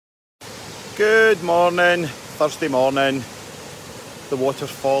Good morning, Thursday morning. The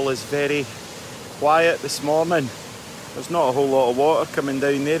waterfall is very quiet this morning. There's not a whole lot of water coming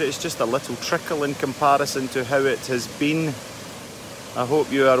down there, it's just a little trickle in comparison to how it has been. I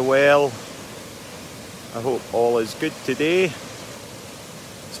hope you are well. I hope all is good today.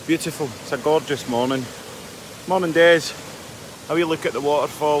 It's beautiful, it's a gorgeous morning. Morning Des, a wee look at the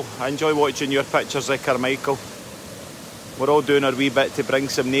waterfall. I enjoy watching your pictures of Carmichael. We're all doing our wee bit to bring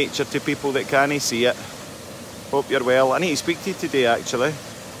some nature to people that can't see it. Hope you're well. I need to speak to you today actually.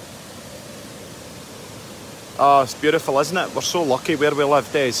 Oh, it's beautiful, isn't it? We're so lucky where we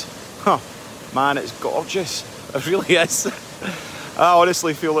live, Des. Huh. Man, it's gorgeous. It really is. I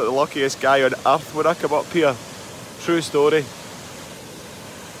honestly feel like the luckiest guy on earth when I come up here. True story.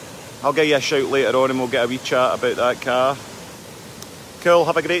 I'll give you a shout later on and we'll get a wee chat about that car. Cool,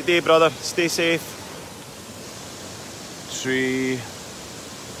 have a great day, brother. Stay safe. Tree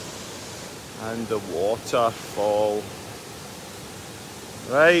and the waterfall.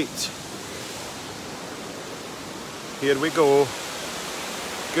 Right. Here we go.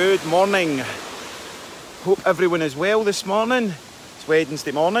 Good morning. Hope everyone is well this morning. It's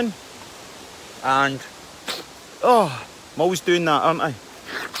Wednesday morning. And, oh, I'm always doing that, aren't I?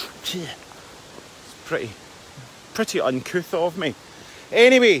 It's pretty uncouth of me.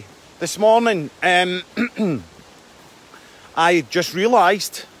 Anyway, this morning, I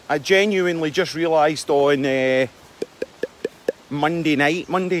genuinely just realised on Monday night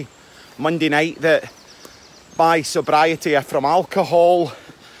that my sobriety from alcohol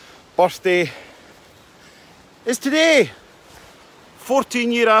birthday is today.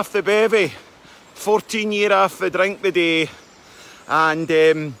 14 year off the bevy, 14 year off the drink the day, and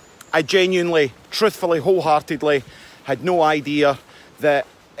I genuinely, truthfully, wholeheartedly had no idea that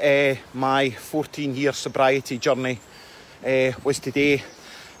my 14 year sobriety journey was today.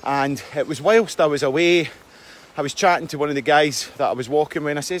 And it was whilst I was away, I was chatting to one of the guys that I was walking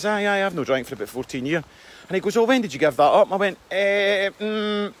with, and I says, I have no drink for about 14 years. And he goes, oh, when did you give that up? I went,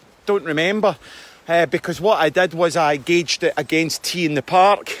 don't remember. Because what I did was I gauged it against Tea in the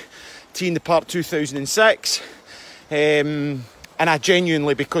Park 2006. And I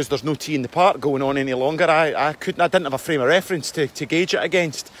genuinely, because there's no Tea in the Park going on any longer, I didn't have a frame of reference to gauge it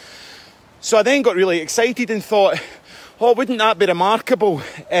against. So I then got really excited and thought, oh, wouldn't that be remarkable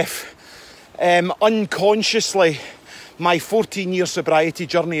if unconsciously my 14-year sobriety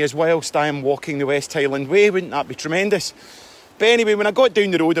journey is whilst I am walking the West Highland Way? Wouldn't that be tremendous? But anyway, when I got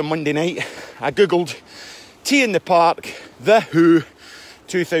down the road on Monday night, I googled Tea in the Park, The Who,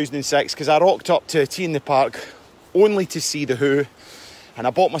 2006, because I rocked up to Tea in the Park only to see The Who, and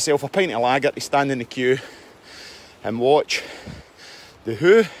I bought myself a pint of lager to stand in the queue and watch The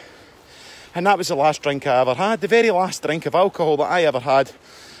Who. And that was the last drink I ever had. The very last drink of alcohol that I ever had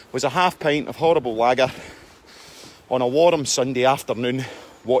was a half pint of horrible lager on a warm Sunday afternoon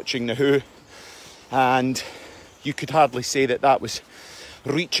watching The Who. And you could hardly say that that was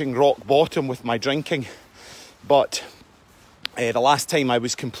reaching rock bottom with my drinking. But the last time I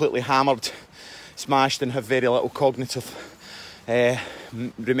was completely hammered, smashed, and have very little cognitive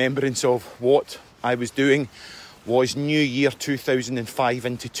remembrance of what I was doing was New Year 2005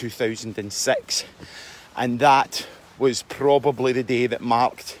 into 2006, and that was probably the day that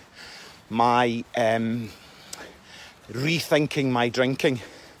marked my rethinking my drinking.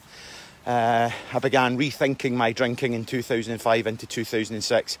 I began rethinking my drinking in 2005 into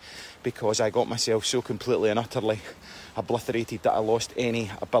 2006 because I got myself so completely and utterly obliterated that I lost any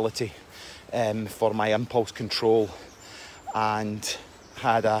ability for my impulse control and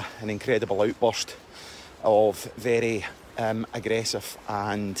had an incredible outburst of very aggressive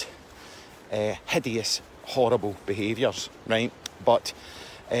and hideous, horrible behaviours, right? But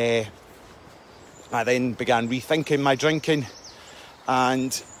I then began rethinking my drinking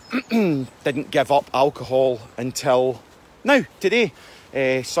and didn't give up alcohol until now, today,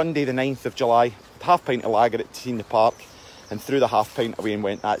 Sunday the 9th of July. Half pint of lager at Tea in the Park, and threw the half pint away and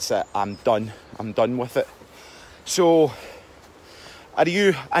went, that's it, I'm done with it. So are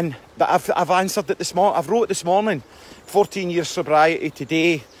you? And I've answered it this morning. I've wrote this morning, 14 years sobriety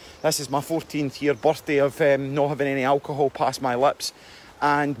today. This is my 14th year birthday of not having any alcohol past my lips.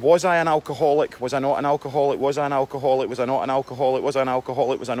 And was I an alcoholic? Was I not an alcoholic? Was I an alcoholic? Was I not an alcoholic? Was I an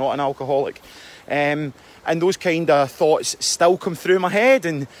alcoholic? Was I not an alcoholic? And those kind of thoughts still come through my head.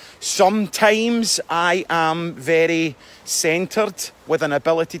 And sometimes I am very centred with an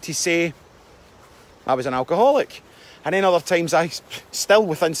ability to say I was an alcoholic. And then other times I still,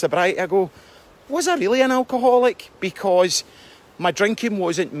 within sobriety, I go, was I really an alcoholic? Because my drinking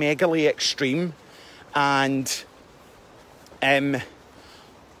wasn't megally extreme, and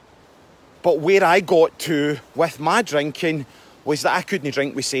But where I got to with my drinking was that I couldn't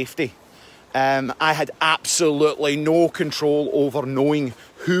drink with safety. I had absolutely no control over knowing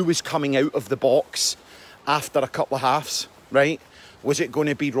who was coming out of the box after a couple of halves, right? Was it going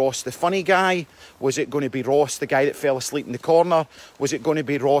to be Ross the funny guy? Was it going to be Ross the guy that fell asleep in the corner? Was it going to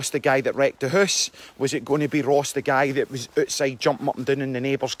be Ross the guy that wrecked the house? Was it going to be Ross the guy that was outside jumping up and down in the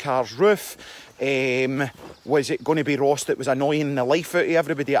neighbour's car's roof? Was it going to be Ross that was annoying the life out of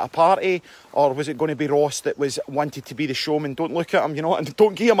everybody at a party? Or was it going to be Ross that was wanted to be the showman? Don't look at him, you know, and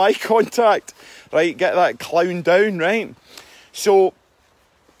don't give him eye contact, right? Get that clown down, right? So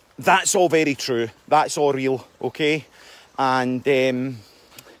that's all very true. That's all real, okay? And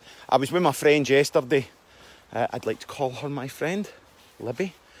I was with my friend yesterday. I'd like to call her my friend,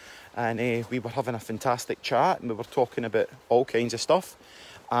 Libby. And we were having a fantastic chat and we were talking about all kinds of stuff.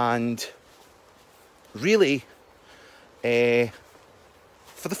 And really,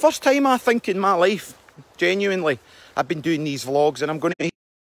 for the first time, I think, in my life, genuinely, I've been doing these vlogs and I'm going to make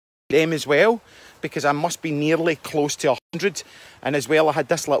them as well, because I must be nearly close to 100. And as well, I had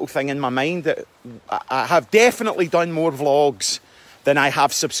this little thing in my mind that I have definitely done more vlogs than I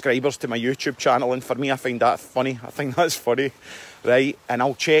have subscribers to my YouTube channel. And for me, I find that funny. I think that's funny, right? And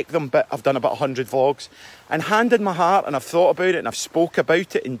I'll check them, but I've done about 100 vlogs. And hand in my heart, and I've thought about it, and I've spoke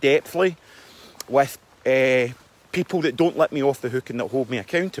about it in depthly with people that don't let me off the hook and that hold me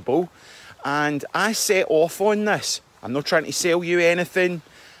accountable. And I set off on this. I'm not trying to sell you anything.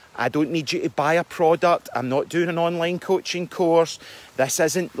 I don't need you to buy a product. I'm not doing an online coaching course. This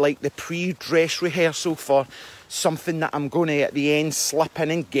isn't like the pre-dress rehearsal for something that I'm going to at the end slip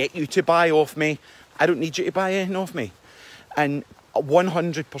in and get you to buy off me. I don't need you to buy anything off me. And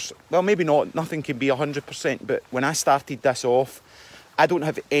 100%, well, maybe not, nothing can be 100%, but when I started this off, I don't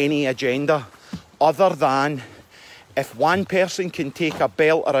have any agenda other than if one person can take a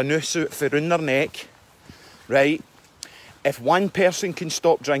belt or a noose out for around their neck, right? If one person can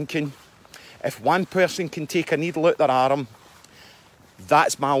stop drinking, if one person can take a needle out their arm,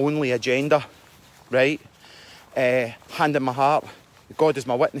 that's my only agenda, right? Hand in my heart, God is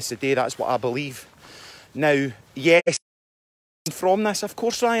my witness today, that's what I believe. Now, yes, from this, of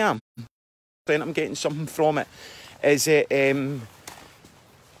course I am. I'm getting something from it. Is it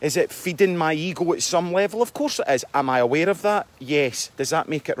feeding my ego at some level? Of course it is. Am I aware of that? Yes. Does that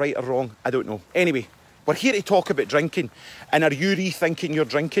make it right or wrong? I don't know. Anyway, we're here to talk about drinking. And are you rethinking your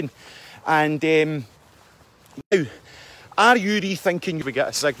drinking? And now, are you rethinking? We get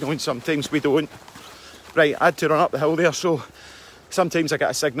a signal and sometimes we don't. Right, I had to run up the hill there, so sometimes I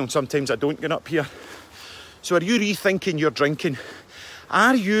get a signal and sometimes I don't get up here. So are you rethinking your drinking?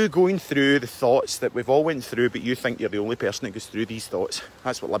 Are you going through the thoughts that we've all went through, but you think you're the only person that goes through these thoughts?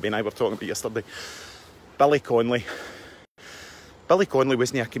 That's what Libby and I were talking about yesterday. Billy Connolly. Billy Connolly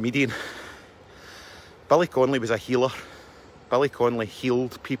wasn't a comedian. Billy Connolly was a healer. Billy Connolly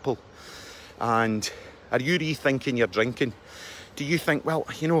healed people. And are you rethinking your drinking? Do you think, well,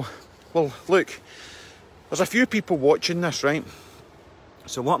 you know, well, look, there's a few people watching this, right?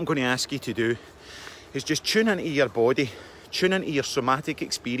 So what I'm going to ask you to do is just tune into your body. Tune into your somatic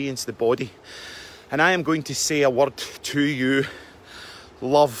experience, the body. And I am going to say a word to you.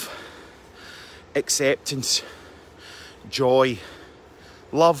 Love, acceptance, joy.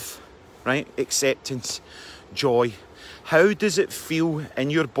 Love, right? Acceptance, joy. How does it feel in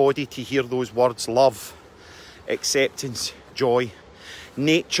your body to hear those words? Love, acceptance, joy.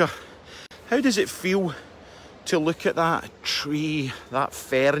 Nature. How does it feel to look at that tree, that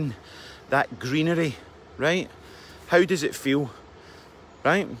fern, that greenery, right? How does it feel,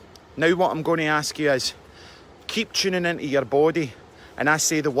 right? Now what I'm going to ask you is, keep tuning into your body and I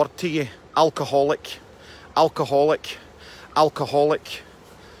say the word to you, alcoholic, alcoholic, alcoholic,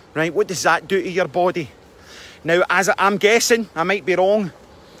 right? What does that do to your body? Now, as I'm guessing, I might be wrong,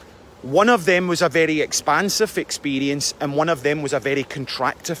 one of them was a very expansive experience and one of them was a very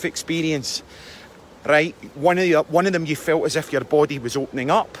contractive experience, right? One of them you felt as if your body was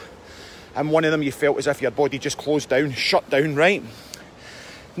opening up. And one of them you felt as if your body just closed down, shut down, right?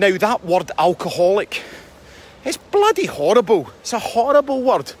 Now that word alcoholic, it's bloody horrible. It's a horrible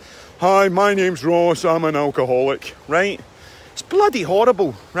word. Hi, my name's Ross, I'm an alcoholic, right? It's bloody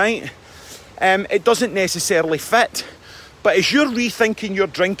horrible, right? It doesn't necessarily fit. But as you're rethinking your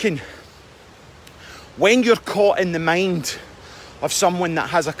drinking, when you're caught in the mind of someone that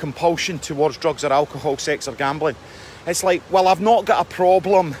has a compulsion towards drugs or alcohol, sex or gambling, it's like, well, I've not got a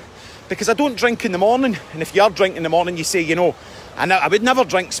problem because I don't drink in the morning. And if you are drinking in the morning, you say, you know, I would never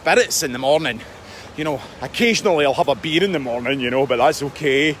drink spirits in the morning. You know, occasionally I'll have a beer in the morning, you know, but that's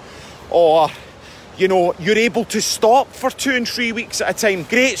okay. Or, you know, you're able to stop for 2 and 3 weeks at a time.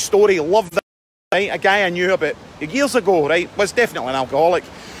 Great story, love that, right? A guy I knew about years ago, right, was definitely an alcoholic,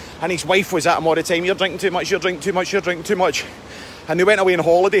 and his wife was at him all the time, you're drinking too much, you're drinking too much, you're drinking too much. And they went away on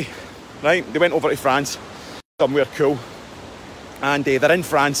holiday, right? They went over to France, somewhere cool, and they're in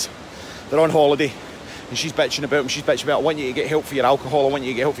France, they're on holiday, and she's bitching about him, I want you to get help for your alcohol,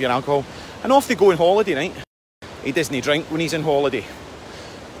 and off they go on holiday, right? He doesn't drink when he's on holiday.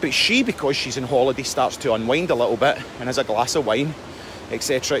 But she, because she's on holiday, starts to unwind a little bit and has a glass of wine,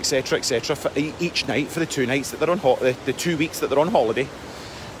 etc, etc, etc, for each night for the 2 nights that they're on the 2 weeks that they're on holiday.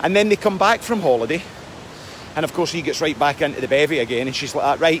 And then they come back from holiday, and of course he gets right back into the bevy again, and she's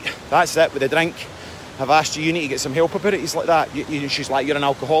like, right, that's it with the drink. I've asked you, you need to get some help about it. He's like that. She's like, you're an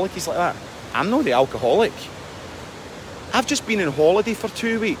alcoholic. He's like that. I'm not the alcoholic. I've just been on holiday for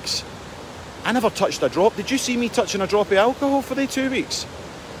 2 weeks. I never touched a drop. Did you see me touching a drop of alcohol for the 2 weeks?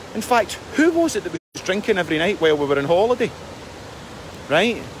 In fact, who was it that was drinking every night while we were on holiday?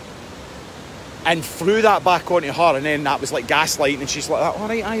 Right? And threw that back onto her, and then that was like gaslighting, and she's like, all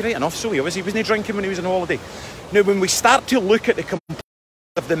right, right enough, so he wasn't drinking when he was on holiday. Now, when we start to look at the compulsion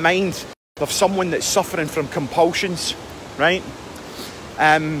of the mind of someone that's suffering from compulsions, right?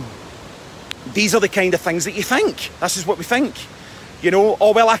 These are the kind of things that you think. This is what we think. You know,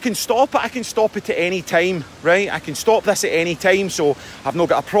 oh, well, I can stop it at any time, right? I can stop this at any time, so I've not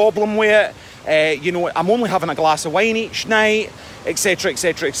got a problem with it. You know, I'm only having a glass of wine each night, etc,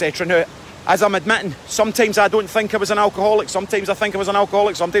 etc, etc. Now, as I'm admitting, sometimes I don't think I was an alcoholic, sometimes I think I was an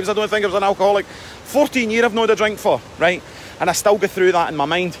alcoholic, sometimes I don't think I was an alcoholic. 14 years I've not had a drink for, right? And I still go through that in my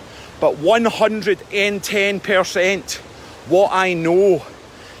mind. But 110%, what I know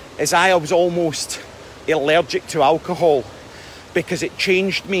is I was almost allergic to alcohol, because it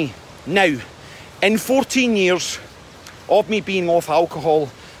changed me. Now, in 14 years of me being off alcohol,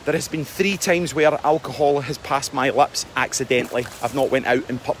 there has been 3 times where alcohol has passed my lips accidentally. I've not went out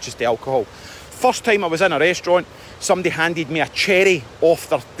and purchased the alcohol. First time I was in a restaurant, somebody handed me a cherry off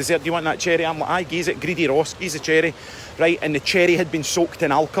their dessert. Do you want that cherry? I'm like, aye, geez it, Greedy Ross, geez the cherry. Right, and the cherry had been soaked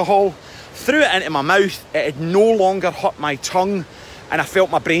in alcohol. Threw it into my mouth, it had no longer hurt my tongue, and I felt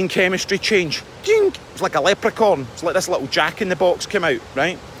my brain chemistry change. Ding! It was like a leprechaun. It's like this little Jack in the Box came out,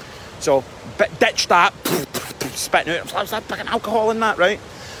 right? So, ditched that, spitting out. I was like, fucking alcohol in that, right?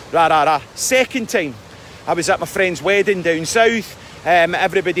 Rah, rah, rah. Second time, I was at my friend's wedding down south.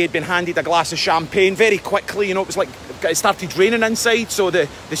 Everybody had been handed a glass of champagne very quickly. You know, it was like it started raining inside, so the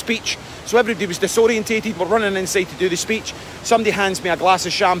speech. So everybody was disorientated. We're running inside to do the speech. Somebody hands me a glass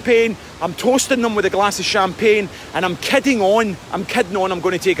of champagne. I'm toasting them with a glass of champagne, and I'm kidding on. I'm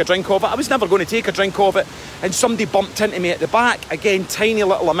going to take a drink of it. I was never going to take a drink of it. And somebody bumped into me at the back. Again, tiny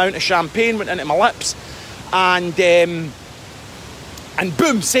little amount of champagne went into my lips. And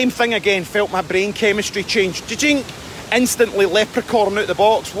boom, same thing again. Felt my brain chemistry change. Cha-ching! Instantly leprechaun out the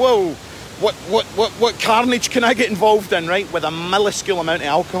box. Whoa, what carnage can I get involved in, right? With a minuscule amount of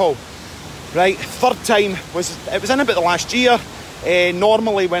alcohol. Right, third time was in about the last year.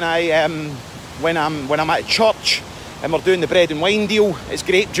 Normally when I'm at church and we're doing the bread and wine deal, it's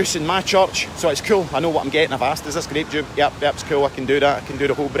grape juice in my church, so it's cool. I know what I'm getting. I've asked, is this grape juice? Yep, it's cool. I can do that. I can do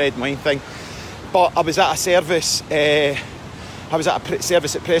the whole bread and wine thing. But I was at a service.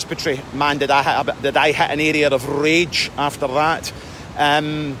 Service at Presbytery. Man, did I hit an area of rage after that.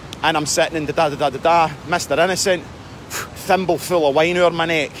 And I'm sitting in Mr. Innocent, thimble full of wine over my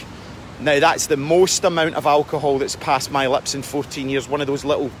neck. Now, that's the most amount of alcohol that's passed my lips in 14 years. One of those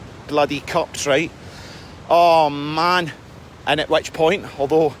little bloody cups, right? Oh, man. And at which point,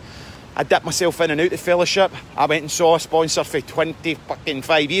 although I dipped myself in and out the fellowship, I went and saw a sponsor for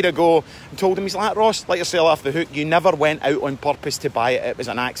 25 years ago and told him, he's like, Ross, let yourself off the hook. You never went out on purpose to buy it. It was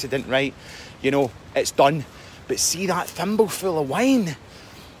an accident, right? You know, it's done. But see that thimble full of wine?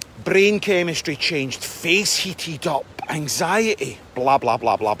 Brain chemistry changed, face heated up, anxiety, blah, blah,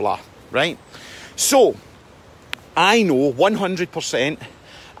 blah, blah, blah. Right? So, I know 100%,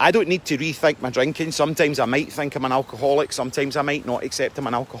 I don't need to rethink my drinking. Sometimes I might think I'm an alcoholic. Sometimes I might not accept I'm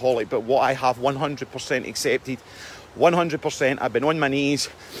an alcoholic. But what I have 100% accepted, 100%, I've been on my knees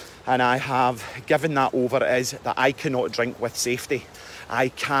and I have given that over, is that I cannot drink with safety. I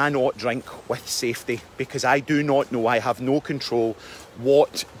cannot drink with safety because I do not know, I have no control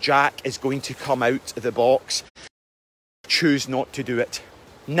what Jack is going to come out of the box. Choose not to do it.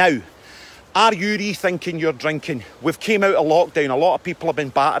 Now, are you rethinking your drinking? We've came out of lockdown. A lot of people have been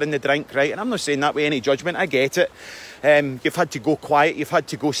battering the drink, right? And I'm not saying that with any judgment. I get it. You've had to go quiet. You've had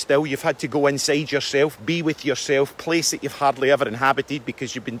to go still. You've had to go inside yourself, be with yourself, place that you've hardly ever inhabited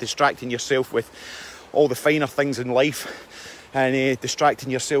because you've been distracting yourself with all the finer things in life. and distracting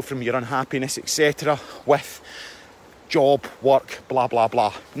yourself from your unhappiness, etc. with job, work, blah, blah,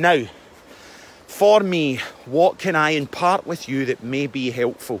 blah. Now, for me, what can I impart with you that may be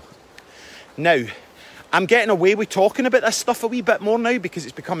helpful? Now, I'm getting away with talking about this stuff a wee bit more now because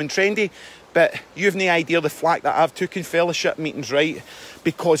it's becoming trendy, but you've no idea the flack that I've taken fellowship meetings, right?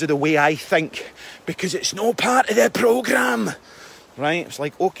 Because of the way I think, because it's no part of the programme, right? It's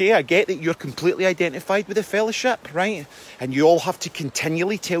like, okay, I get that you're completely identified with the fellowship, right? And you all have to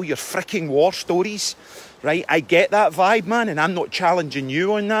continually tell your freaking war stories, right? I get that vibe, man, and I'm not challenging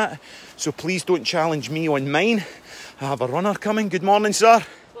you on that, so please don't challenge me on mine. I have a runner coming. Good morning, sir.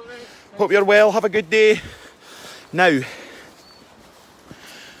 Hope you're well, have a good day. Now,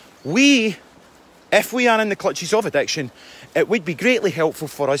 if we are in the clutches of addiction, it would be greatly helpful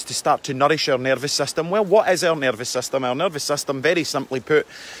for us to start to nourish our nervous system. Well, what is our nervous system? Our nervous system, very simply put,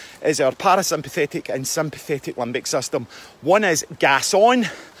 is our parasympathetic and sympathetic limbic system. One is gas on,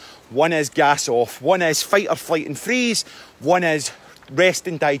 one is gas off. One is fight or flight and freeze, one is rest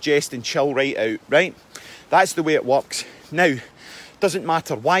and digest and chill right out, right? That's the way it works. Now, doesn't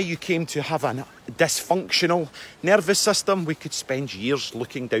matter why you came to have a dysfunctional nervous system. We could spend years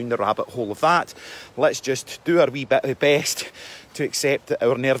looking down the rabbit hole of that. Let's just do our wee bit of best to accept that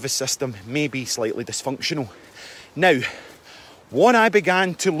our nervous system may be slightly dysfunctional. Now, what I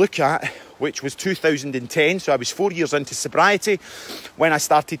began to look at, which was 2010, so I was 4 years into sobriety, when I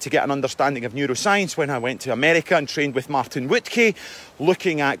started to get an understanding of neuroscience, when I went to America and trained with Martin Wuttke,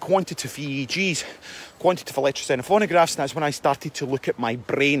 looking at quantitative EEGs, quantitative electroencephalographs, and that's when I started to look at my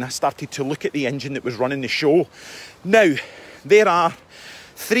brain. I started to look at the engine that was running the show. Now, there are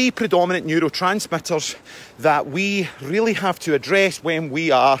 3 predominant neurotransmitters that we really have to address when we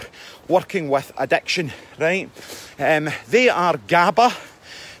are working with addiction, right? They are GABA.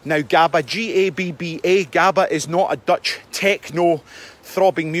 Now, GABA, G-A-B-B-A, GABA is not a Dutch techno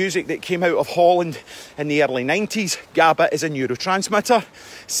throbbing music that came out of Holland in the early 90s. GABA is a neurotransmitter.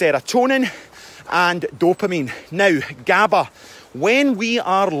 Serotonin and dopamine. Now, GABA, when we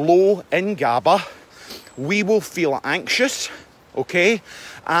are low in GABA, we will feel anxious, okay?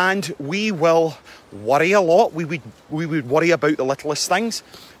 And we will worry a lot. We would worry about the littlest things,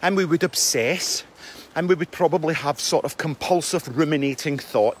 and we would obsess, and we would probably have sort of compulsive ruminating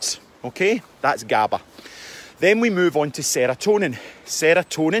thoughts, okay? That's GABA. Then we move on to serotonin.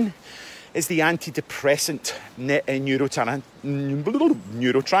 Serotonin is the antidepressant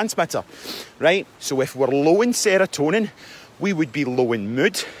neurotransmitter, right? So if we're low in serotonin, we would be low in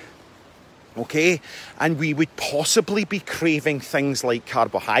mood, okay? And we would possibly be craving things like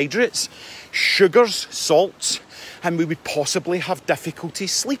carbohydrates, sugars, salts, and we would possibly have difficulty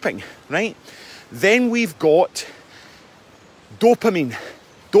sleeping, right? Then we've got dopamine.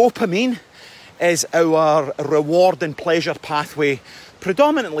 Dopamine is our reward and pleasure pathway,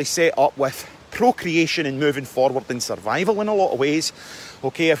 predominantly set up with procreation and moving forward in survival in a lot of ways.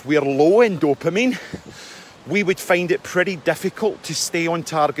 Okay, if we're low in dopamine, we would find it pretty difficult to stay on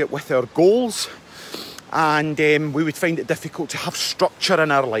target with our goals, and we would find it difficult to have structure in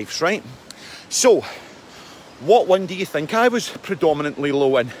our lives, right? So, what one do you think I was predominantly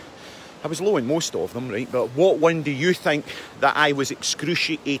low in? I was low in most of them, right? But what one do you think that I was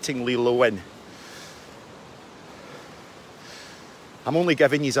excruciatingly low in? I'm only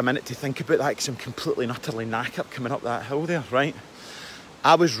giving you a minute to think about that because I'm completely and utterly knackered coming up that hill there, right?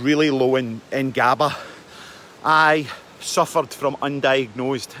 I was really low in GABA. I suffered from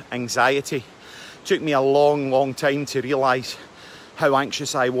undiagnosed anxiety. It took me a long time to realise how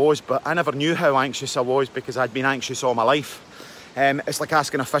anxious I was, but I never knew how anxious I was because I'd been anxious all my life. It's like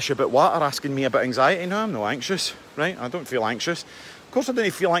asking a fish about water, asking me about anxiety. No, I'm not anxious, right? I don't feel anxious. Of course I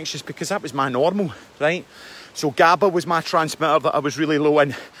didn't feel anxious because that was my normal, right? So GABA was my transmitter that I was really low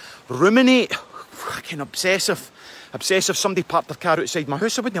in. Ruminate, fucking obsessive. Obsessive, somebody parked their car outside my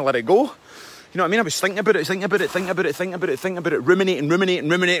house, I wouldn't let it go. You know what I mean? I was thinking about it, ruminating,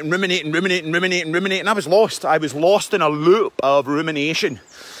 and I was lost. I was lost in a loop of rumination.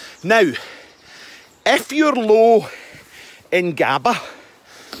 Now, if you're low in GABA,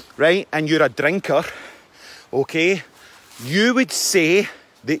 right, and you're a drinker, okay, you would say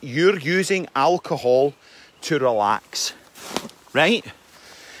that you're using alcohol to relax, right?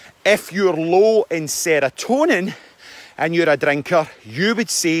 If you're low in serotonin and you're a drinker, you would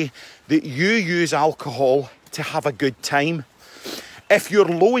say that you use alcohol to have a good time. If you're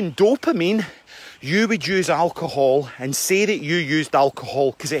low in dopamine, you would use alcohol and say that you used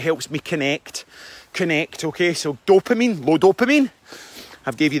alcohol because it helps me connect, okay? So dopamine, low dopamine,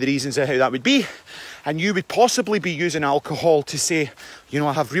 I've gave you the reasons of how that would be. And you would possibly be using alcohol to say, you know,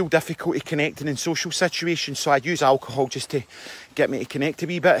 I have real difficulty connecting in social situations, so I'd use alcohol just to get me to connect a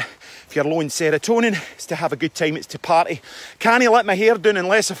wee bit. If you're low in serotonin, it's to have a good time, it's to party. Can't let my hair down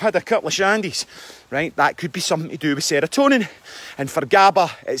unless I've had a couple of shandies, right? That could be something to do with serotonin. And for GABA,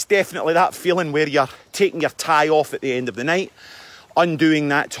 it's definitely that feeling where you're taking your tie off at the end of the night, undoing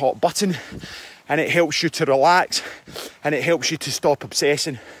that top button, and it helps you to relax, and it helps you to stop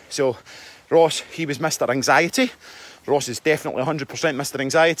obsessing. So Ross, he was Mr. Anxiety. Ross is definitely 100% Mr.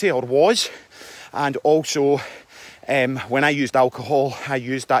 Anxiety, or was. And also, when I used alcohol, I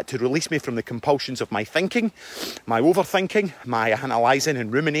used that to release me from the compulsions of my thinking, my overthinking, my analysing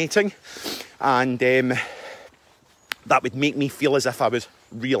and ruminating. And that would make me feel as if I was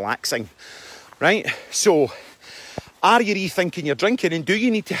relaxing, right? So, are you rethinking your drinking, and do you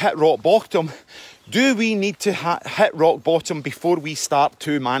need to hit rock bottom? Do we need to hit rock bottom before we start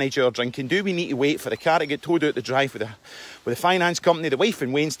to manage our drinking? Do we need to wait for the car to get towed out the drive with the finance company, the wife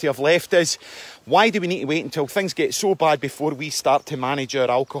and Wayne's to have left us? Why do we need to wait until things get so bad before we start to manage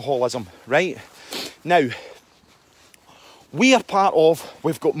our alcoholism, right? Now, we've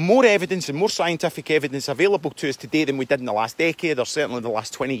got more evidence and more scientific evidence available to us today than we did in the last decade, or certainly the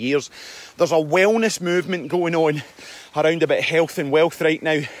last 20 years. There's a wellness movement going on around about health and wealth right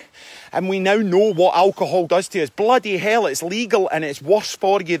now. And we now know what alcohol does to us. Bloody hell, it's legal and it's worse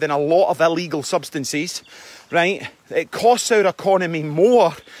for you than a lot of illegal substances, right? It costs our economy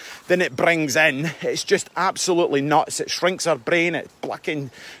more than it brings in. It's just absolutely nuts. It shrinks our brain. It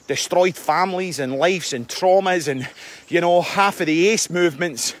fucking destroyed families and lives and traumas. And, you know, half of the ACE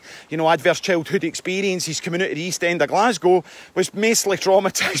movements, you know, adverse childhood experiences coming out of the East End of Glasgow, was mostly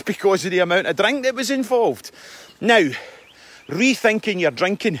traumatised because of the amount of drink that was involved. Now, rethinking your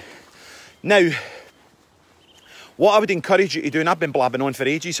drinking. Now, what I would encourage you to do, and I've been blabbing on for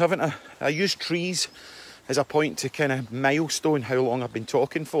ages, haven't I? I use trees as a point to kind of milestone how long I've been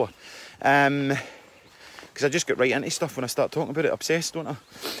talking for. Because I just get right into stuff when I start talking about it, obsessed, don't I?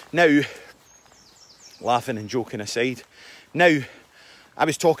 Now, laughing and joking aside, now, I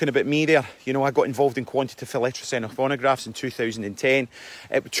was talking about me there. You know, I got involved in quantitative electrophonographs in 2010.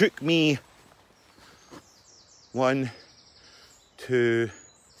 It took me 1, 2,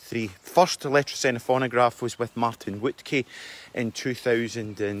 3. First electrophonograph was with Martin Wuttke in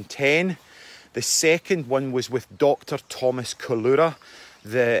 2010. The second one was with Dr. Thomas Kalura,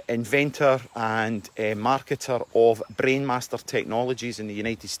 the inventor and marketer of Brainmaster Technologies in the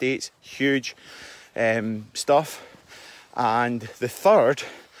United States. Huge stuff. And the third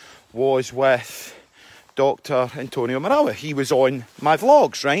was with Dr. Antonio Marawa. He was on my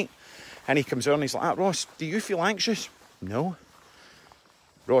vlogs, right? And he comes on and he's like, Ross, do you feel anxious? No.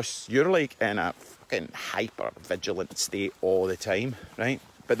 Ross, you're like in a fucking hyper-vigilant state all the time, right?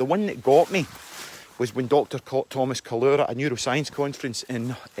 But the one that got me was when Dr. Thomas Kalura at a neuroscience conference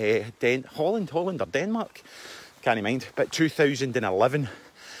in Holland or Denmark, can't mind, but 2011.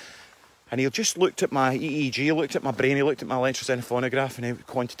 And he just looked at my EEG, looked at my brain, he looked at my electrophonograph, and he,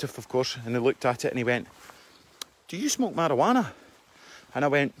 quantitative, of course, and he looked at it and he went, do you smoke marijuana? And I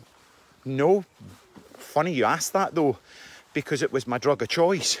went, no. Funny you asked that though, because it was my drug of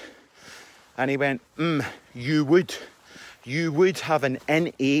choice. And he went, you would. You would have an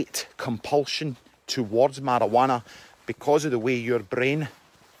innate compulsion towards marijuana because of the way your brain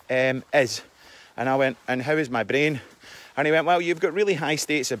is. And I went, and how is my brain? And he went, well, you've got really high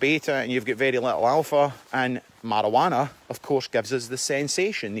states of beta and you've got very little alpha. And marijuana, of course, gives us the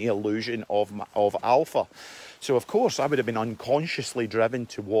sensation, the illusion of alpha. So, of course, I would have been unconsciously driven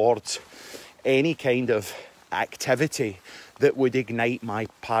towards any kind of activity that would ignite my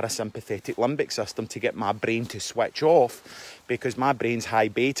parasympathetic limbic system to get my brain to switch off, because my brain's high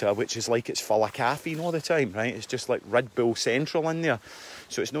beta, which is like it's full of caffeine all the time, right? It's just like Red Bull Central in there.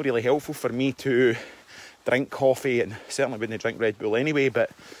 So it's not really helpful for me to drink coffee, and certainly wouldn't drink Red Bull anyway, but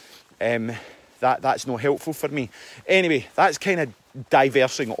that's not helpful for me. Anyway, that's kind of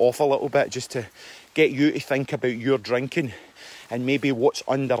diversing off a little bit just to get you to think about your drinking and maybe what's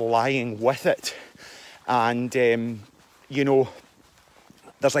underlying with it. And, you know,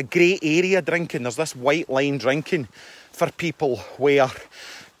 there's a grey area drinking. There's this white line drinking for people where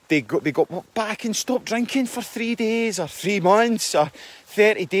they go, well, but I can stop drinking for 3 days or 3 months or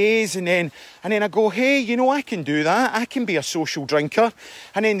 30 days. And then I go, hey, you know, I can do that. I can be a social drinker.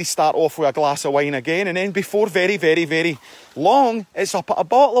 And then they start off with a glass of wine again. And then before very, very, very long, it's up at a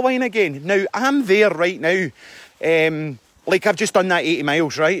bottle of wine again. Now, I'm there right now. Like, I've just done that 80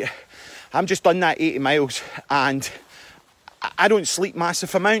 miles, right? I'm just done that 80 miles and I don't sleep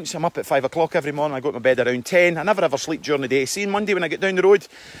massive amounts. I'm up at 5 o'clock every morning. I go to my bed around 10. I never ever sleep during the day. See, Monday when I get down the road,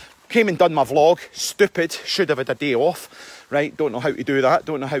 Came and done my vlog. Stupid. Should have had a day off. Right? Don't know how to do that.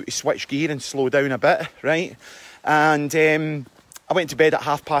 Don't know how to switch gear and slow down a bit. Right? And I went to bed at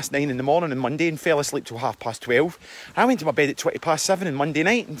 9:30 in the morning on Monday and fell asleep till 12:30. I went to my bed at 7:20 on Monday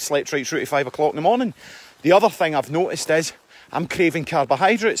night and slept right through to 5 o'clock in the morning. The other thing I've noticed is I'm craving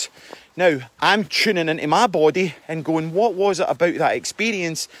carbohydrates. Now, I'm tuning into my body and going, what was it about that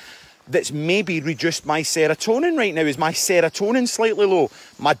experience that's maybe reduced my serotonin right now? Is my serotonin slightly low?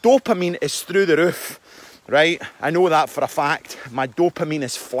 My dopamine is through the roof, right? I know that for a fact. My dopamine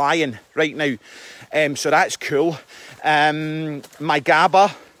is flying right now. So that's cool. My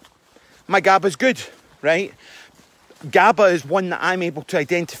GABA's good, right? GABA is one that I'm able to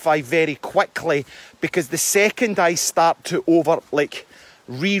identify very quickly, because the second I start to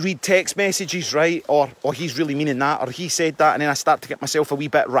reread text messages, right, or he's really meaning that, or he said that, and then I start to get myself a wee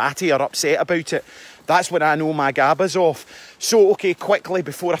bit ratty or upset about it, that's when I know my GABA's off. So, okay, quickly,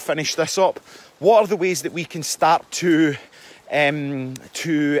 before I finish this up, what are the ways that we can start to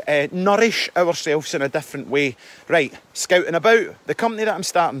nourish ourselves in a different way? Right, Scouting About, the company that I'm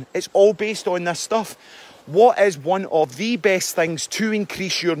starting, it's all based on this stuff. What is one of the best things to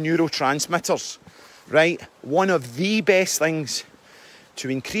increase your neurotransmitters? Right, one of the best things to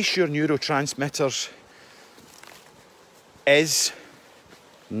increase your neurotransmitters is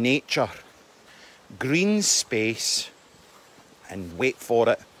nature, green space, and wait for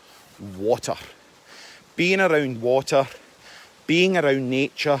it, water. Being around water, being around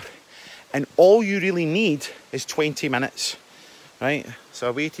nature, and all you really need is 20 minutes, right? So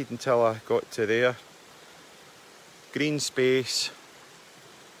I waited until I got to there. Green space,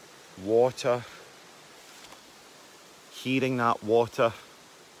 water, hearing that water,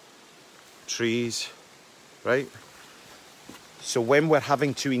 trees, right? So when we're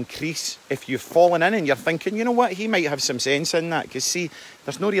having to increase, if you've fallen in and you're thinking, you know what, he might have some sense in that, because see,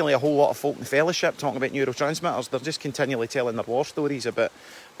 there's not really a whole lot of folk in the fellowship talking about neurotransmitters. They're just continually telling their war stories about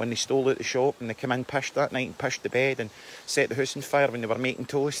when they stole out the shop and they came in pissed that night and pissed the bed and set the house on fire when they were making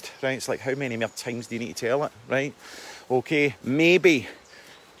toast, right? It's like, how many more times do you need to tell it, right? Okay, maybe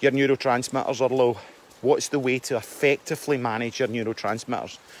your neurotransmitters are low. What's the way to effectively manage your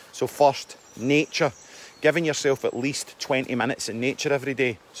neurotransmitters? So first, nature. Giving yourself at least 20 minutes in nature every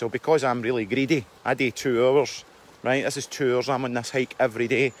day. So because I'm really greedy, I do 2 hours, right? This is 2 hours I'm on this hike every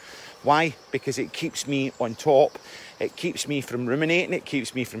day. Why? Because it keeps me on top. It keeps me from ruminating. It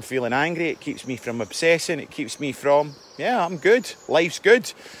keeps me from feeling angry. It keeps me from obsessing. It keeps me from, yeah, I'm good. Life's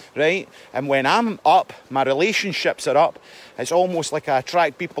good, right? And when I'm up, my relationships are up. It's almost like I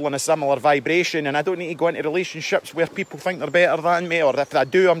attract people in a similar vibration, and I don't need to go into relationships where people think they're better than me, or if I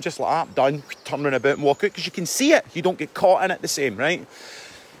do, I'm just like, I'm done, turn around about and walk out, because you can see it. You don't get caught in it the same, right?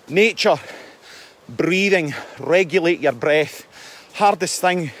 Nature, breathing, regulate your breath. Hardest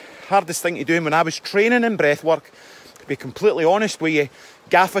thing to do. And when I was training in breath work, to be completely honest with you,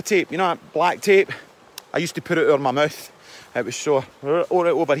 gaffer tape, you know that black tape? I used to put it over my mouth. It was so,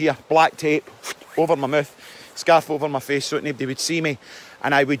 over here, black tape over my mouth, scarf over my face so that nobody would see me.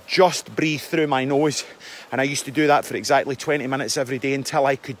 And I would just breathe through my nose. And I used to do that for exactly 20 minutes every day until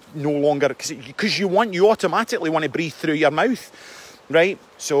I could no longer, because you automatically want to breathe through your mouth, right?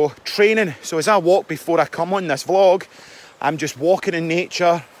 So training, so as I walk before I come on this vlog, I'm just walking in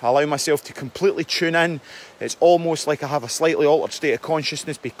nature, allow myself to completely tune in. It's almost like I have a slightly altered state of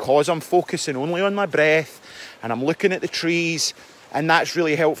consciousness because I'm focusing only on my breath and I'm looking at the trees, and that's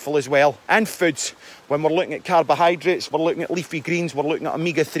really helpful as well. And foods, when we're looking at carbohydrates, we're looking at leafy greens, we're looking at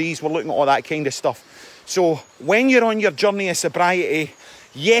omega-3s, we're looking at all that kind of stuff. So when you're on your journey of sobriety,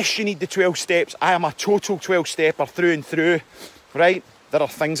 yes, you need the 12 steps. I am a total 12-stepper through and through, right? There are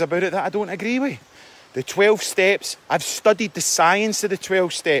things about it that I don't agree with. The 12 steps, I've studied the science of the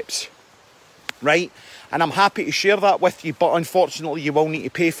 12 steps, right? And I'm happy to share that with you, but unfortunately you will need to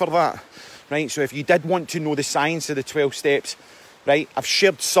pay for that, right? So if you did want to know the science of the 12 steps, right, I've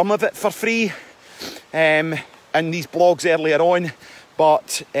shared some of it for free in these blogs earlier on,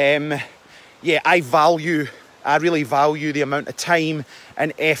 but yeah, I really value the amount of time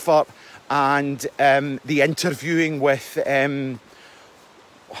and effort and the interviewing with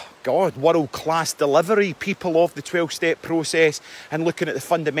world-class delivery people of the 12-step process and looking at the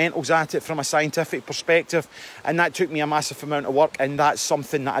fundamentals at it from a scientific perspective. And that took me a massive amount of work, and that's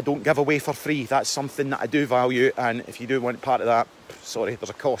something that I don't give away for free. That's something that I do value, and if you do want part of that, sorry, there's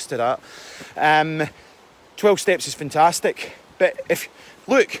a cost to that. 12 steps is fantastic, but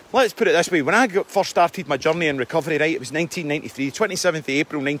look, let's put it this way. When I first started my journey in recovery, right, it was 1993, 27th of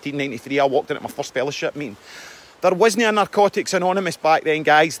April 1993, I walked in at my first fellowship meeting. There wasn't a Narcotics Anonymous back then,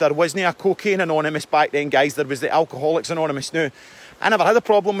 guys. There wasn't a Cocaine Anonymous back then, guys. There was the Alcoholics Anonymous. Now, I never had a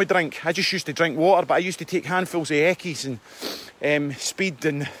problem with drink. I just used to drink water, but I used to take handfuls of Eckies and speed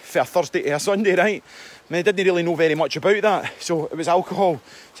and for a Thursday to a Sunday, right? I mean, I didn't really know very much about that, so it was alcohol.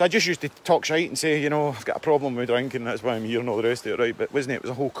 So I just used to talk shite and say, you know, I've got a problem with drinking, that's why I'm here and all the rest of it, right? But wasn't it? It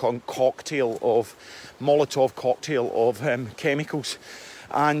was a whole Molotov cocktail of chemicals.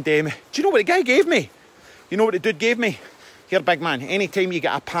 And do you know what the guy gave me? You know what the dude gave me? Here, big man, anytime you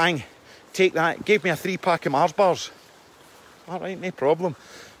get a pang, take that. Gave me a 3-pack of Mars bars. All right, no problem,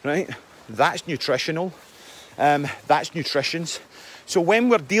 right? That's nutritional. That's nutritions. So when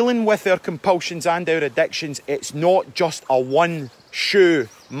we're dealing with our compulsions and our addictions, it's not just a one-shoe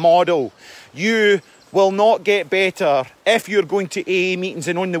model. You will not get better if you're going to AA meetings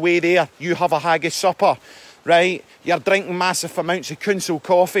and on the way there, you have a haggis supper, right? You're drinking massive amounts of Kunsel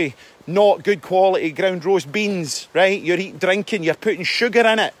coffee, not good quality ground roast beans, right? You're drinking, you're putting sugar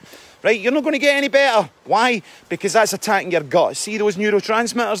in it. Right, you're not going to get any better. Why? Because that's attacking your gut. See those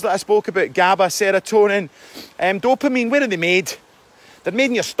neurotransmitters that I spoke about? GABA, serotonin, dopamine, where are they made? They're made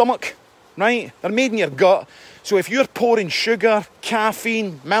in your stomach, right? They're made in your gut. So if you're pouring sugar,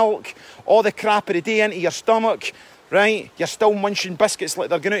 caffeine, milk, all the crap of the day into your stomach, right? You're still munching biscuits like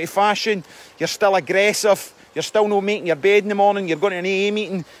they're going out of fashion. You're still aggressive. You're still not making your bed in the morning. You're going to an AA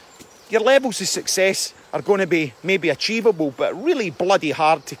meeting. Your levels of success are going to be maybe achievable, but really bloody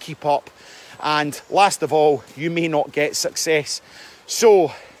hard to keep up. And last of all, you may not get success.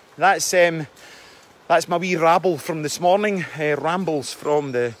 So that's my wee rabble from this morning, rambles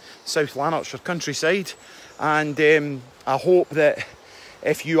from the South Lanarkshire countryside. And I hope that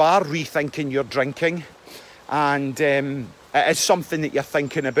if you are rethinking your drinking and it is something that you're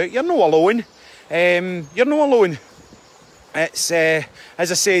thinking about, you're not alone. You're not alone. It's, as I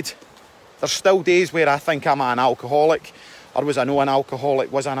said, there's still days where I think I'm an alcoholic, or was I not an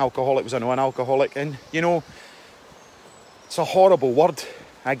alcoholic, was I an alcoholic, was I not an alcoholic? And, you know, it's a horrible word.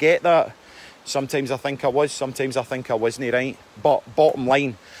 I get that. Sometimes I think I was, sometimes I think I wasn't, right? But bottom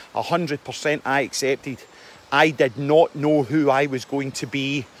line, 100% I accepted. I did not know who I was going to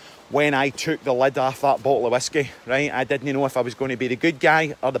be when I took the lid off that bottle of whiskey, right? I didn't know if I was going to be the good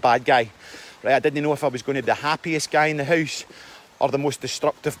guy or the bad guy, right? I didn't know if I was going to be the happiest guy in the house or the most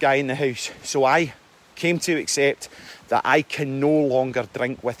destructive guy in the house. So I came to accept that I can no longer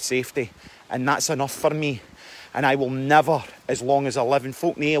drink with safety, and that's enough for me. And I will never, as long as I live, and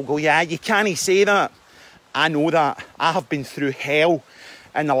folk will go, yeah, you can't say that. I know that. I have been through hell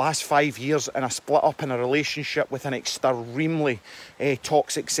in the last 5 years, and I split up in a relationship with an extremely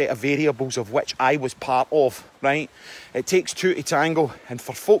toxic set of variables of which I was part of, right? It takes two to tango, and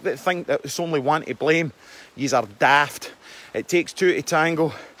for folk that think that it's only one to blame, yous are daft. It takes two to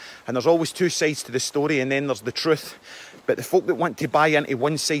tango, and there's always two sides to the story, and then there's the truth. But the folk that want to buy into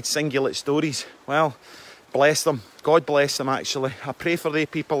one-side singular stories, well, bless them. God bless them, actually. I pray for the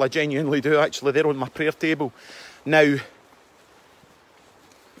people, I genuinely do, actually. They're on my prayer table. Now,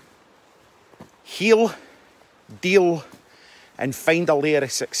 heal, deal, and find a layer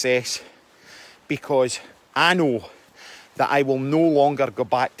of success, because I know that I will no longer go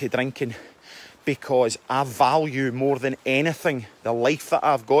back to drinking, because I value more than anything the life that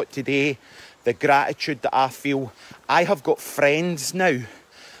I've got today, the gratitude that I feel. I have got friends now,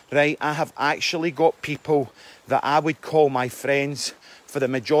 right? I have actually got people that I would call my friends. For the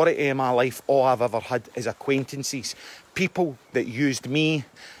majority of my life, all I've ever had is acquaintances. People that used me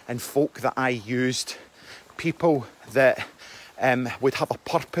and folk that I used. People that would have a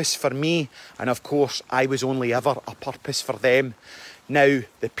purpose for me, and of course I was only ever a purpose for them. Now,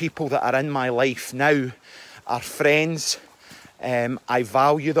 the people that are in my life now are friends. I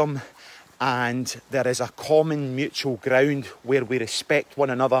value them, and there is a common mutual ground where we respect one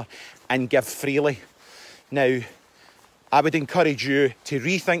another and give freely. Now, I would encourage you to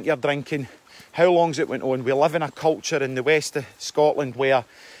rethink your drinking. How long's it went on? We live in a culture in the west of Scotland where,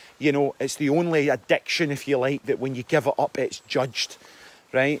 you know, it's the only addiction, if you like, that when you give it up, it's judged,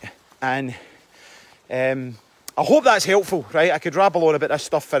 right? And I hope that's helpful, right? I could rabble on about this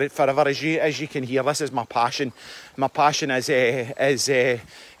stuff forever, as you can hear. This is my passion. My passion is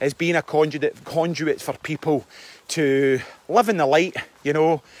being a conduit for people to live in the light, you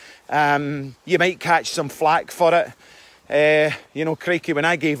know. You might catch some flack for it. You know, crikey, when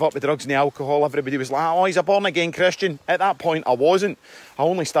I gave up the drugs and the alcohol, everybody was like, oh, he's a born-again Christian. At that point, I wasn't. I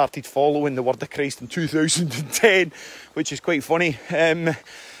only started following the word of Christ in 2010, which is quite funny.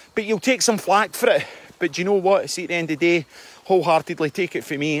 But you'll take some flack for it. But do you know what? See, at the end of the day, wholeheartedly take it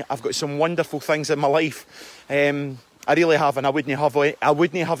from me. I've got some wonderful things in my life. I really have, and I wouldn't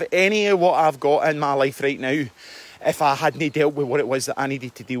have any of what I've got in my life right now if I hadn't dealt with what it was that I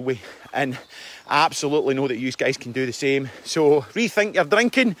needed to deal with. And I absolutely know that you guys can do the same. So rethink your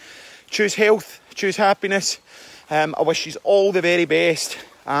drinking, choose health, choose happiness. I wish you all the very best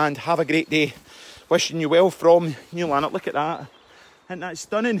and have a great day. Wishing you well from Neil Lanark. Look at that. Isn't that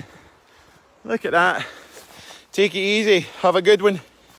stunning? Look at that. Take it easy. Have a good one.